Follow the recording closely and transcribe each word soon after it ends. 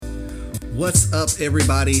What's up,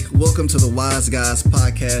 everybody? Welcome to the Wise Guys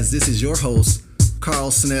Podcast. This is your host, Carl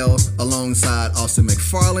Snell, alongside Austin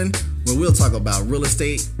McFarland, where we'll talk about real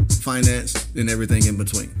estate, finance, and everything in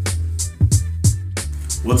between.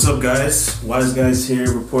 What's up, guys? Wise Guys here,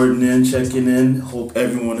 reporting in, checking in. Hope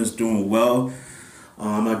everyone is doing well.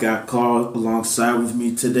 I got Carl alongside with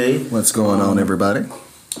me today. What's going on, everybody?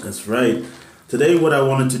 That's right. Today, what I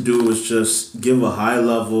wanted to do was just give a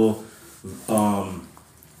high-level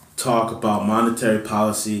talk about monetary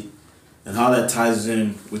policy and how that ties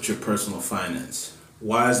in with your personal finance.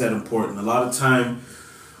 Why is that important? A lot of time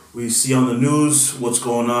we see on the news what's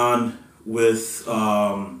going on with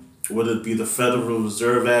whether it be the Federal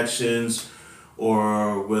Reserve actions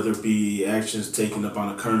or whether it be actions taken up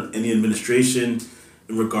on any administration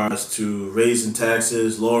in regards to raising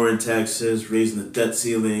taxes, lowering taxes, raising the debt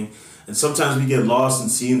ceiling. And sometimes we get lost in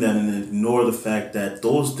seeing that and ignore the fact that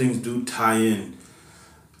those things do tie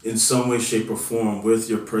in some way, shape, or form with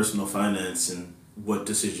your personal finance and what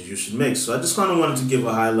decisions you should make. So I just kind of wanted to give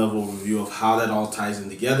a high-level review of how that all ties in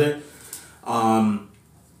together. And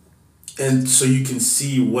so you can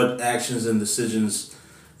see what actions and decisions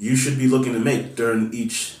you should be looking to make during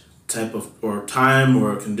each type of or time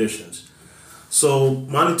or conditions. So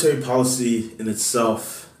monetary policy in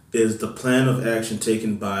itself is the plan of action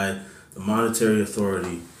taken by the monetary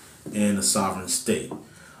authority in a sovereign state.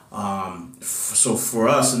 So for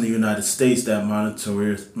us in the United States, that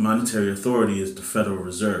monetary authority is the Federal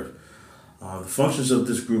Reserve. The functions of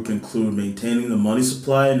this group include maintaining the money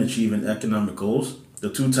supply and achieving economic goals. The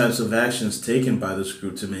two types of actions taken by this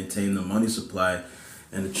group to maintain the money supply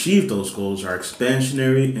and achieve those goals are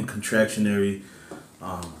expansionary and contractionary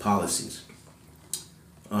policies.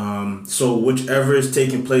 So whichever is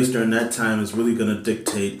taking place during that time is really going to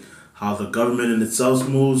dictate how the government in itself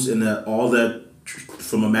moves, and that all that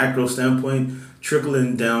from a macro standpoint,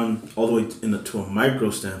 trickling down all the way to a micro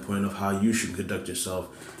standpoint of how you should conduct yourself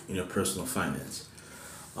in your personal finance.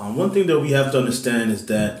 One thing that we have to understand is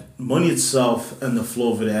that money itself and the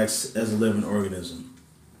flow of it acts as a living organism,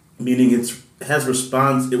 meaning it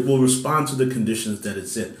will respond to the conditions that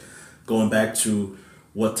it's in, going back to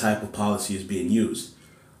what type of policy is being used.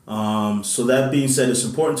 So that being said, it's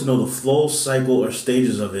important to know the flow, cycle, or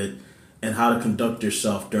stages of it and how to conduct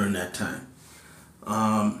yourself during that time.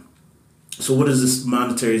 So what is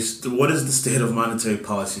the state of monetary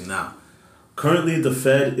policy now? Currently, the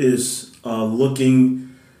Fed is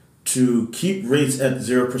looking to keep rates at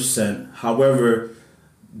 0%. However,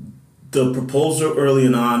 the proposal early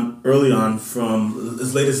on from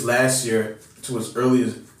as late as last year to as early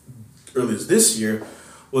as this year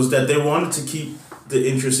was that they wanted to keep the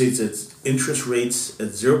interest rates at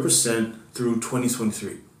 0% through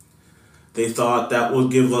 2023. They thought that would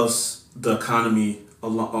give us, the economy, a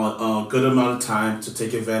good amount of time to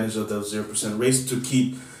take advantage of those 0% rates to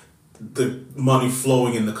keep the money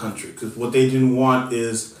flowing in the country. Because what they didn't want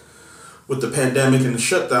is, with the pandemic and the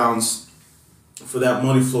shutdowns, for that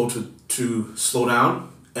money flow to slow down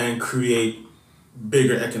and create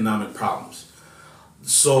bigger economic problems.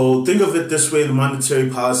 So think of it this way: the monetary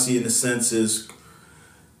policy, in a sense, is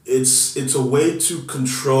it's a way to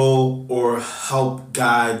control or help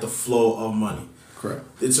guide the flow of money. Correct.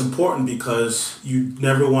 It's important because you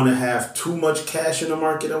never want to have too much cash in the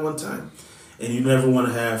market at one time, and you never want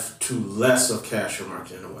to have too less of cash in the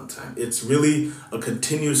market at one time. It's really a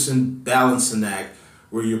continuous and balancing act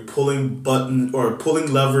where you're pulling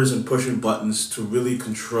levers and pushing buttons to really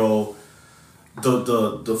control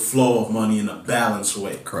the flow of money in a balanced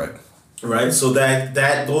way. Correct. Right? So that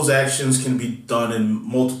those actions can be done in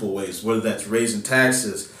multiple ways, whether that's raising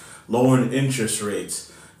taxes, lowering interest rates,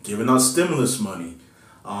 giving out stimulus money,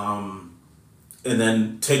 and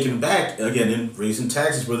then taking back, again, in raising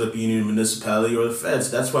taxes, whether it be in your municipality or the feds.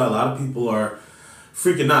 That's why a lot of people are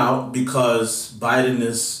freaking out, because Biden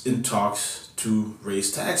is in talks to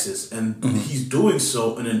raise taxes. And he's doing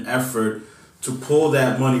so in an effort to pull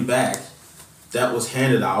that money back that was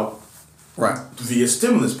handed out via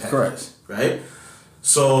stimulus packages. Correct. Right?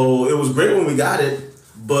 So it was great when we got it,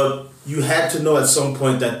 but you had to know at some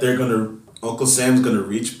point that Uncle Sam's going to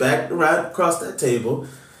reach back right across that table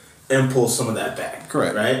and pull some of that back.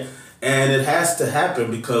 Correct. Right? And it has to happen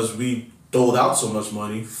because we doled out so much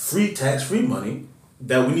money, tax-free money,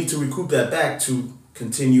 that we need to recoup that back to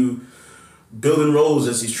continue building roads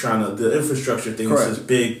as he's trying to, the infrastructure thing is his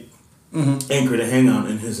big anchor to hang on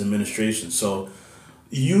in his administration. So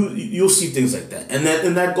you'll see things like that. And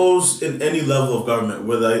that goes in any level of government,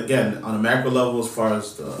 whether, again, on a macro level as far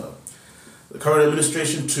as the current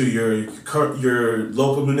administration to your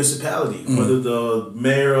local municipality, whether the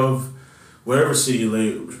mayor of wherever city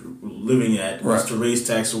living at, wants to raise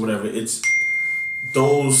tax or whatever. It's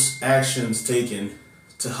those actions taken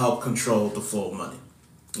to help control the flow of money.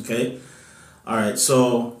 Okay? All right,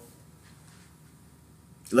 so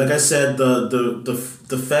like I said,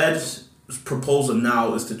 the Fed's proposal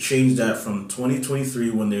now is to change that from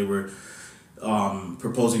 2023 when they were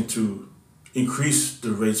proposing to increase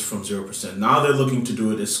the rates from 0%. Now they're looking to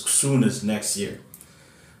do it as soon as next year.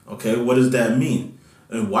 Okay, what does that mean?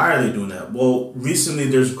 And why are they doing that? Well, recently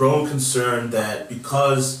there's growing concern that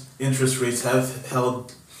because interest rates have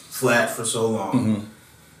held flat for so long,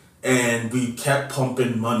 and we kept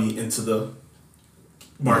pumping money into the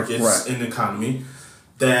markets in the economy,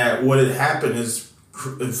 that what had happened is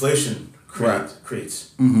inflation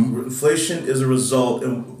creates. Inflation is a result,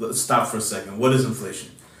 and let's stop for a second. What is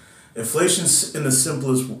inflation? Inflation, in the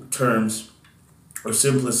simplest terms, or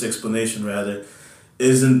simplest explanation rather,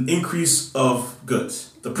 is an increase of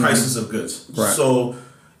goods, the prices of goods. So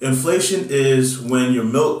inflation is when your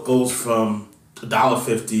milk goes from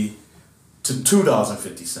 $1.50 to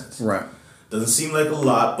 $2.50. Doesn't seem like a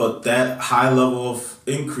lot, but that high level of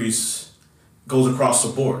increase goes across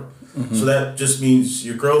the board. So that just means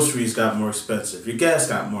your groceries got more expensive, your gas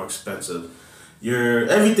got more expensive, your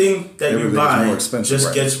everything that you buy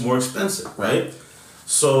just gets more expensive, right?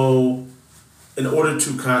 So in order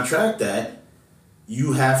to contract that,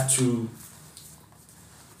 you have to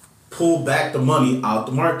pull back the money out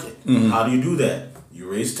the market. How do you do that? You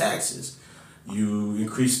raise taxes. You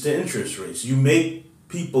increase the interest rates. You make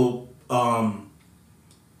people.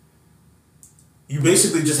 You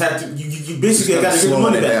basically just have to. You basically got to get the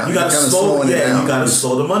money back. You got to slow. Yeah, you got to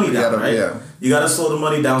slow the money down, right? You got to slow the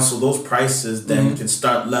money down so those prices then can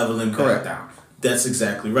start leveling back down. That's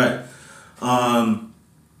exactly right.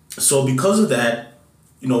 So because of that,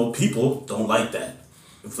 people don't like that.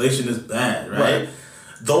 Inflation is bad, right?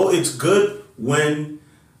 Though it's good when,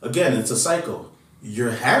 again, it's a cycle.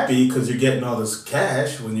 You're happy because you're getting all this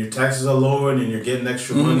cash when your taxes are lowered and you're getting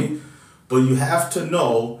extra money, but you have to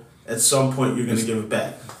know at some point you're going to give it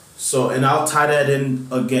back. So, and I'll tie that in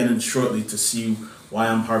again and shortly to see why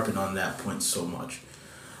I'm harping on that point so much.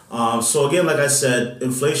 So again, like I said,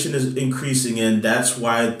 inflation is increasing, and that's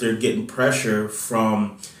why they're getting pressure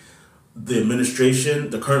from the administration,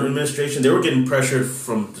 the current administration. They were getting pressure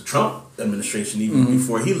from the Trump administration even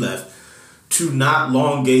before he left to not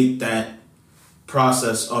elongate that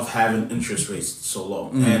process of having interest rates so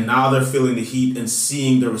low. And now they're feeling the heat and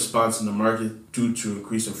seeing the response in the market due to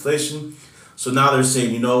increased inflation. So now they're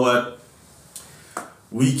saying, you know what,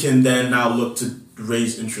 we can then now look to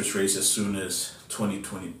raise interest rates as soon as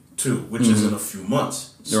 2022, which is in a few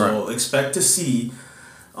months. So expect to see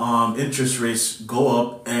interest rates go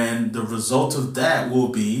up, and the result of that will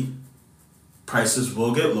be prices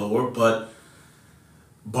will get lower, but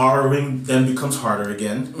borrowing then becomes harder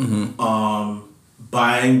again.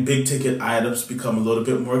 Buying big ticket items become a little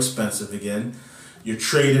bit more expensive again. Your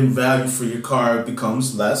trade-in value for your car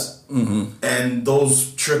becomes less, and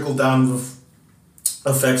those trickle down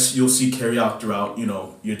effects you'll see carry out throughout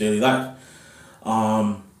your daily life.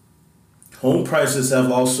 Home prices have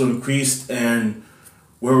also increased, and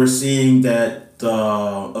where we're seeing that the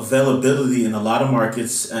availability in a lot of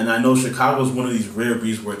markets, and I know Chicago is one of these rare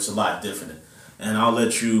breeds where it's a lot different, and I'll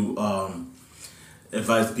let you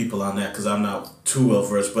advise the people on that because I'm not too well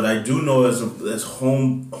versed, but I do know as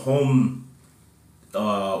home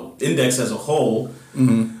index as a whole,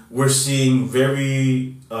 we're seeing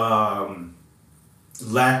very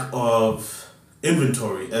lack of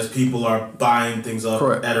inventory as people are buying things up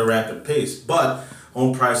at a rapid pace, but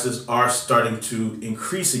home prices are starting to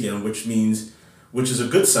increase again, which is a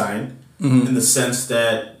good sign in the sense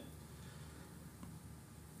that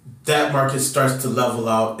that market starts to level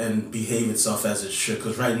out and behave itself as it should.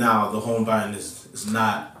 Because right now, the home buying is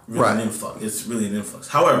not really an influx. It's really an influx.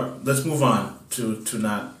 However, let's move on to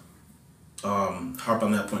not harp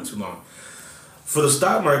on that point too long. For the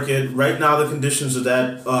stock market, right now, the conditions of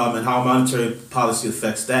that and how monetary policy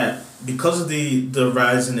affects that, because of the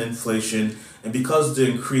rise in inflation and because of the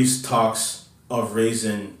increased talks of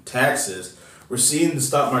raising taxes, we're seeing the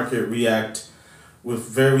stock market react with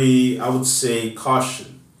very, I would say,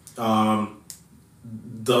 caution. The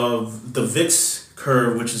VIX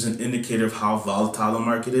curve, which is an indicator of how volatile the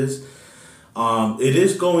market is, it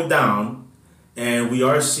is going down, and we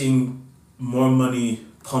are seeing more money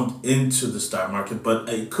pumped into the stock market. But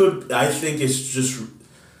I think it's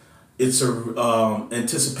a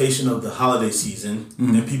anticipation of the holiday season,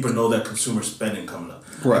 and people know that consumer spending coming up.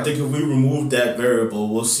 I think if we remove that variable,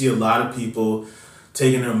 we'll see a lot of people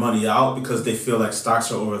taking their money out because they feel like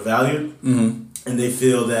stocks are overvalued, and they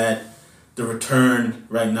feel that the return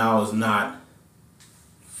right now is not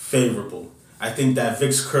favorable. I think that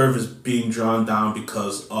VIX curve is being drawn down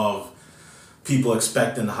because of people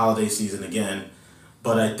expecting the holiday season again.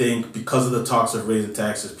 But I think because of the talks of raising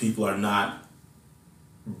taxes, people are not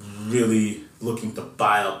really looking to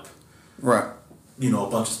buy up, right, a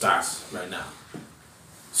bunch of stocks right now.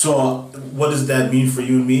 So what does that mean for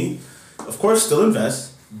you and me? Of course, still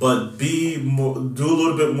invest, but do a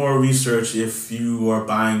little bit more research if you are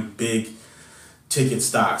buying big ticket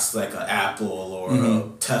stocks like an Apple or a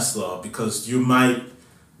Tesla, because you might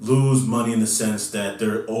lose money in the sense that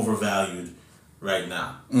they're overvalued right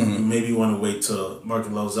now. You maybe want to wait till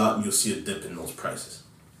market levels out and you'll see a dip in those prices.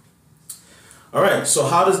 All right, so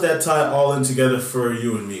how does that tie all in together for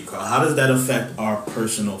you and me, Carl? How does that affect our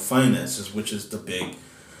personal finances, which is the big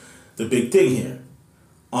thing here?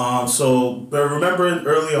 So remember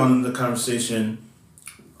early on in the conversation,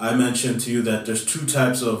 I mentioned to you that there's two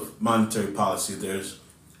types of monetary policy. There's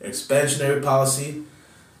expansionary policy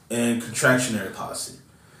and contractionary policy.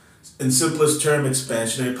 In simplest term,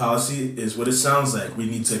 expansionary policy is what it sounds like. We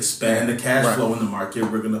need to expand the cash flow in the market.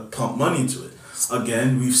 We're going to pump money into it.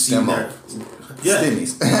 Again, we've seen that. Yeah,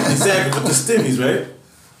 stimmies. Exactly, with the stimmies, right?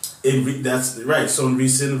 That's right. So in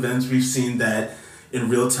recent events, we've seen that in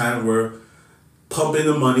real time where pumping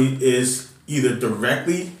the money is either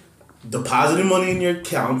directly depositing money in your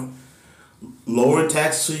account, lowering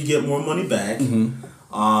taxes so you get more money back,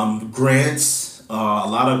 grants, a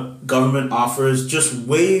lot of government offers, just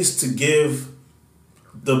ways to give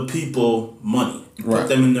the people money, put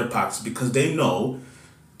them in their pockets, because they know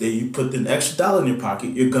that you put an extra dollar in your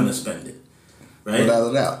pocket, you're going to spend it, right? Without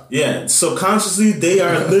a doubt. Yeah, subconsciously they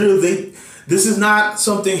are literally, this is not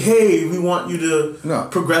something, hey, we want you to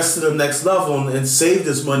progress to the next level and save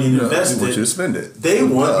this money and invest it. They want you to spend it. They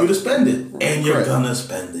want you to spend it, and you're going to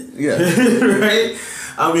spend it. Yeah. Right?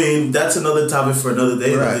 I mean, that's another topic for another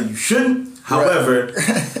day that you shouldn't. However,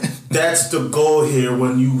 that's the goal here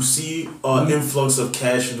when you see an influx of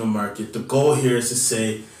cash in the market. The goal here is to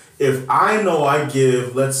say, if I know I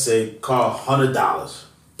give, let's say, Carl, $100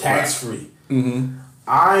 tax-free,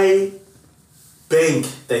 I bank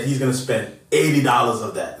that he's going to spend $80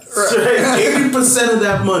 of that. Right. 80% of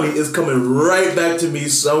that money is coming right back to me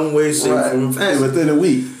some way, shape, form, and fashion. Within a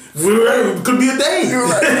week. It could be a day.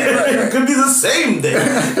 It could be the same day.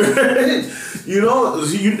 You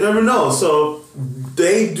never know. So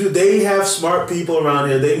they have smart people around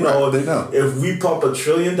here. They know, if we pump $1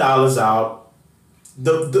 trillion out,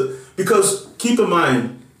 because keep in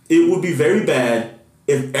mind, it would be very bad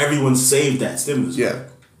if everyone saved that stimulus. Yeah.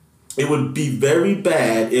 It would be very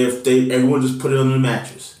bad if everyone just put it on the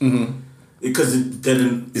mattress. Because you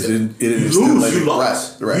lose, you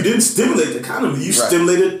lost. Right. You didn't stimulate the economy. You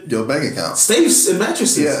stimulated your bank account. Safes and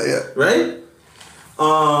mattresses. Yeah. Right?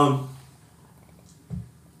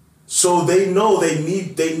 So they know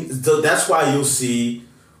that's why you'll see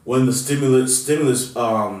when the stimulus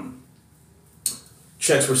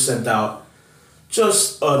checks were sent out,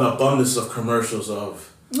 just an abundance of commercials of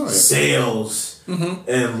sales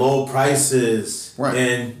and low prices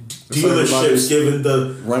and dealerships giving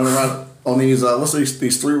the running around on these what's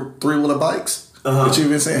these three-wheeler bikes that you've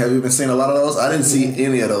been seeing. Have you been seeing a lot of those? I didn't see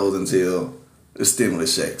any of those until the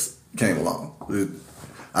stimulus checks came along.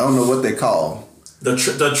 I don't know what they call the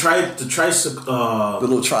tricycle, the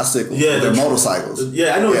little tricycle. Yeah, they're motorcycles.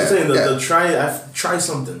 Yeah, I know what you're saying. The try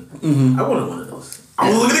something. I wanted one of those.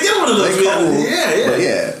 I'm looking to get one of those. Cool.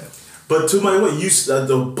 Yeah. But to my way,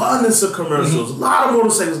 the abundance of commercials. A lot of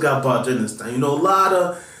motorcycles got bought during this time. A lot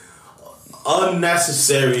of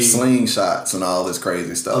unnecessary slingshots and all this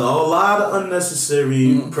crazy stuff. A lot of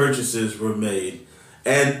unnecessary purchases were made,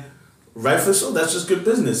 and rightfully so. That's just good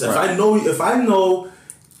business. If I know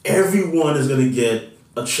everyone is going to get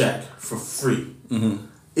a check for free,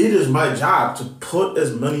 it is my job to put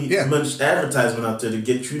as much advertisement out there to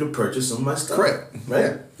get you to purchase some of my stuff. Correct. Right?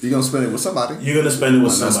 Yeah. You're going to spend it with somebody. You're going to spend it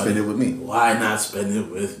with somebody. Why not spend it with me? Why not spend it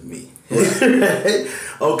with me?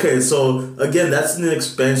 Okay, so again, that's the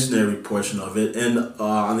expansionary portion of it. And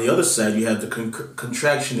on the other side, you have the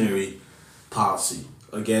contractionary policy.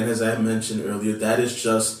 Again, as I mentioned earlier, that is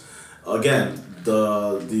just, again,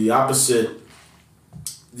 the opposite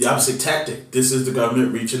tactic. This is the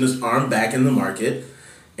government reaching its arm back in the market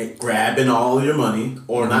and grabbing all your money,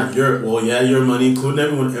 or not your money, including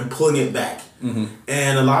everyone, and pulling it back.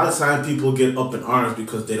 And a lot of times people get up in arms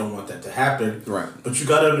because they don't want that to happen. Right. But you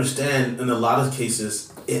got to understand, in a lot of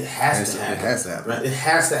cases, it has to happen. It has to happen. Right? It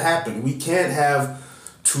has to happen. We can't have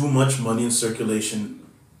too much money in circulation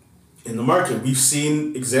in the market. We've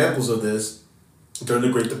seen examples of this during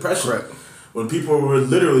the Great Depression. Right. When people were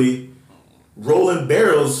literally rolling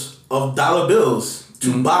barrels of dollar bills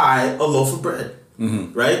to buy a loaf of bread.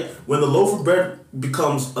 right? When the loaf of bread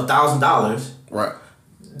becomes $1,000, right.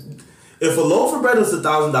 If a loaf of bread is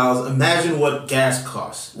 $1,000, imagine what gas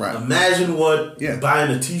costs. Right. Imagine what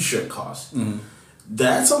buying a T-shirt costs.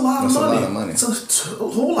 That's a lot of money. It's a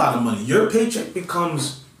whole lot of money. Your paycheck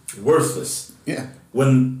becomes worthless. Yeah.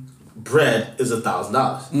 When bread is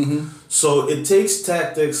 $1,000. So it takes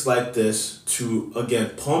tactics like this to,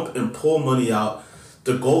 again, pump and pull money out.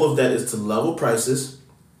 The goal of that is to level prices,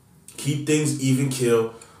 keep things even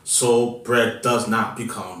keel, so bread does not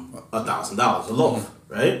become $1,000 a loaf,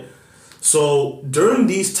 right? So during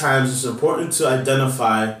these times, it's important to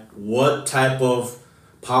identify what type of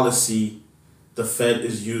policy the Fed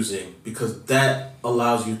is using, because that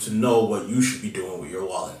allows you to know what you should be doing with your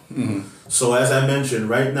wallet. So as I mentioned,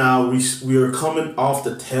 right now we are coming off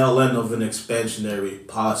the tail end of an expansionary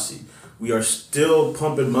policy. We are still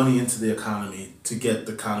pumping money into the economy to get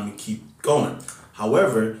the economy keep going.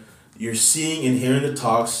 However, you're seeing and hearing the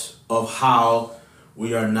talks of how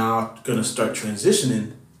we are now going to start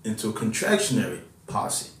transitioning into a contractionary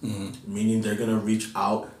policy, meaning they're going to reach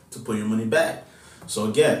out to put your money back. So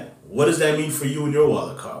again, what does that mean for you and your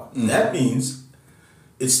wallet, Carl? That means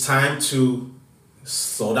it's time to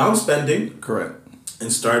slow down spending. Correct.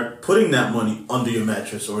 And start putting that money under your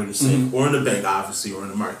mattress or in the safe or in the bank, obviously, or in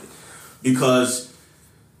the market. Because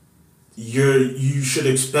you should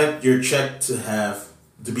expect your check to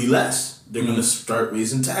be less. They're going to start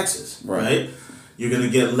raising taxes, right? You're going to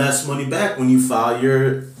get less money back when you file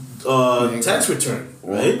your tax return,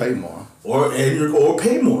 right? Pay more. Or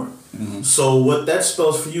pay more. So what that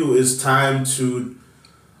spells for you is time to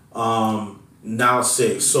now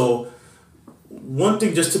save. So one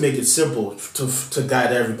thing, just to make it simple to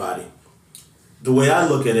guide everybody, the way I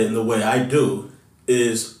look at it and the way I do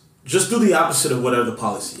is just do the opposite of whatever the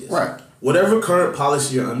policy is. Right. Whatever current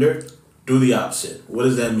policy you're under, do the opposite. What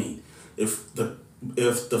does that mean? If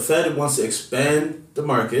the Fed wants to expand the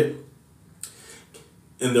market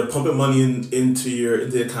and they're pumping money into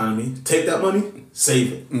the economy, take that money,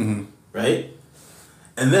 save it, right?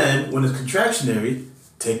 And then when it's contractionary,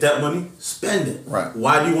 take that money, spend it. Right.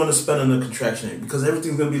 Why do you want to spend on the contractionary? Because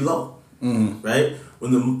everything's going to be low, right?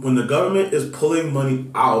 When the government is pulling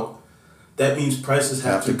money out, that means prices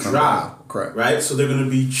have to drop, correct? Right? So they're going to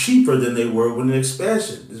be cheaper than they were when the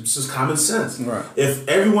expansion. It's just common sense. Right. If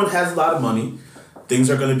everyone has a lot of money, things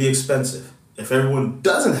are going to be expensive. If everyone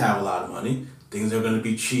doesn't have a lot of money, things are going to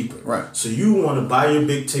be cheaper. Right. So you want to buy your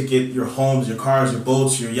big ticket, your homes, your cars, your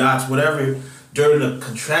boats, your yachts, whatever, during the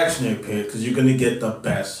contractionary period, because you're going to get the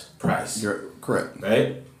best price. You're correct.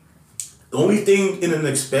 Right? The only thing in an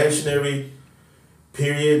expansionary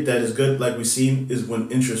period that is good, like we've seen, is when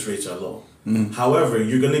interest rates are low. However,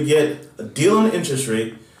 you're going to get a deal on the interest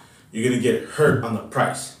rate, you're going to get hurt on the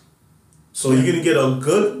price. So you're going to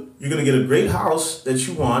get a great house that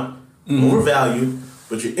you want, overvalued,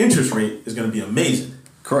 but your interest rate is going to be amazing.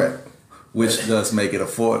 Correct. Which does make it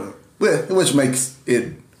affordable. Which makes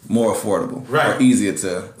it more affordable. Right. Or easier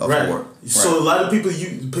to afford. Right. So a lot of people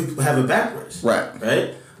have it backwards. Right.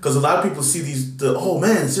 Right? Because a lot of people see oh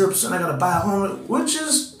man, 0% I got to buy a home, which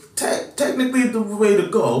is technically the way to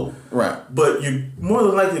go. Right. But you're more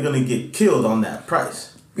than likely going to get killed on that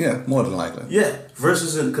price. Yeah, more than likely. Yeah.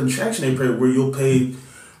 Versus a contractionary period where you'll pay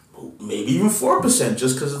maybe even 4%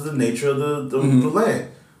 just because of the nature of the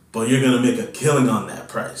land. But you're going to make a killing on that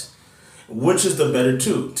price. Which is the better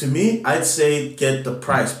two? To me, I'd say get the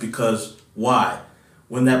price, because why?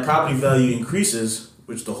 When that property value increases,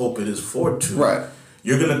 which the hope it is for to, right,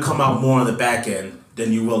 you're going to come out more on the back end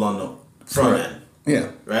than you will on the front end.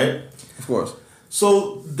 Yeah. Right? Of course.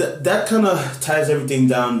 So that kind of ties everything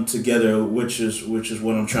down together, which is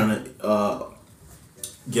what I'm trying to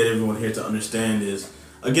get everyone here to understand is,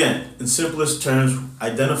 again, in simplest terms,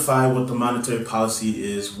 identify what the monetary policy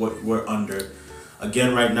is, what we're under.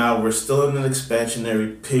 Again, right now, we're still in an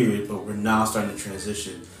expansionary period, but we're now starting to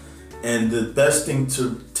transition. And the best thing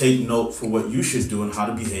to take note for what you should do and how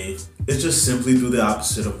to behave is just simply do the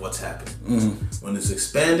opposite of what's happening. When it's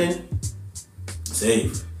expanding,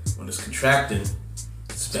 save. When it's contracting,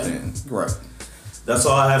 spend. Right. That's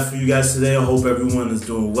all I have for you guys today. I hope everyone is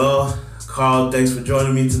doing well. Carl, thanks for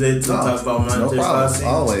joining me today to talk about monetary policy.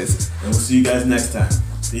 Always. And we'll see you guys next time.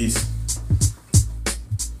 Peace.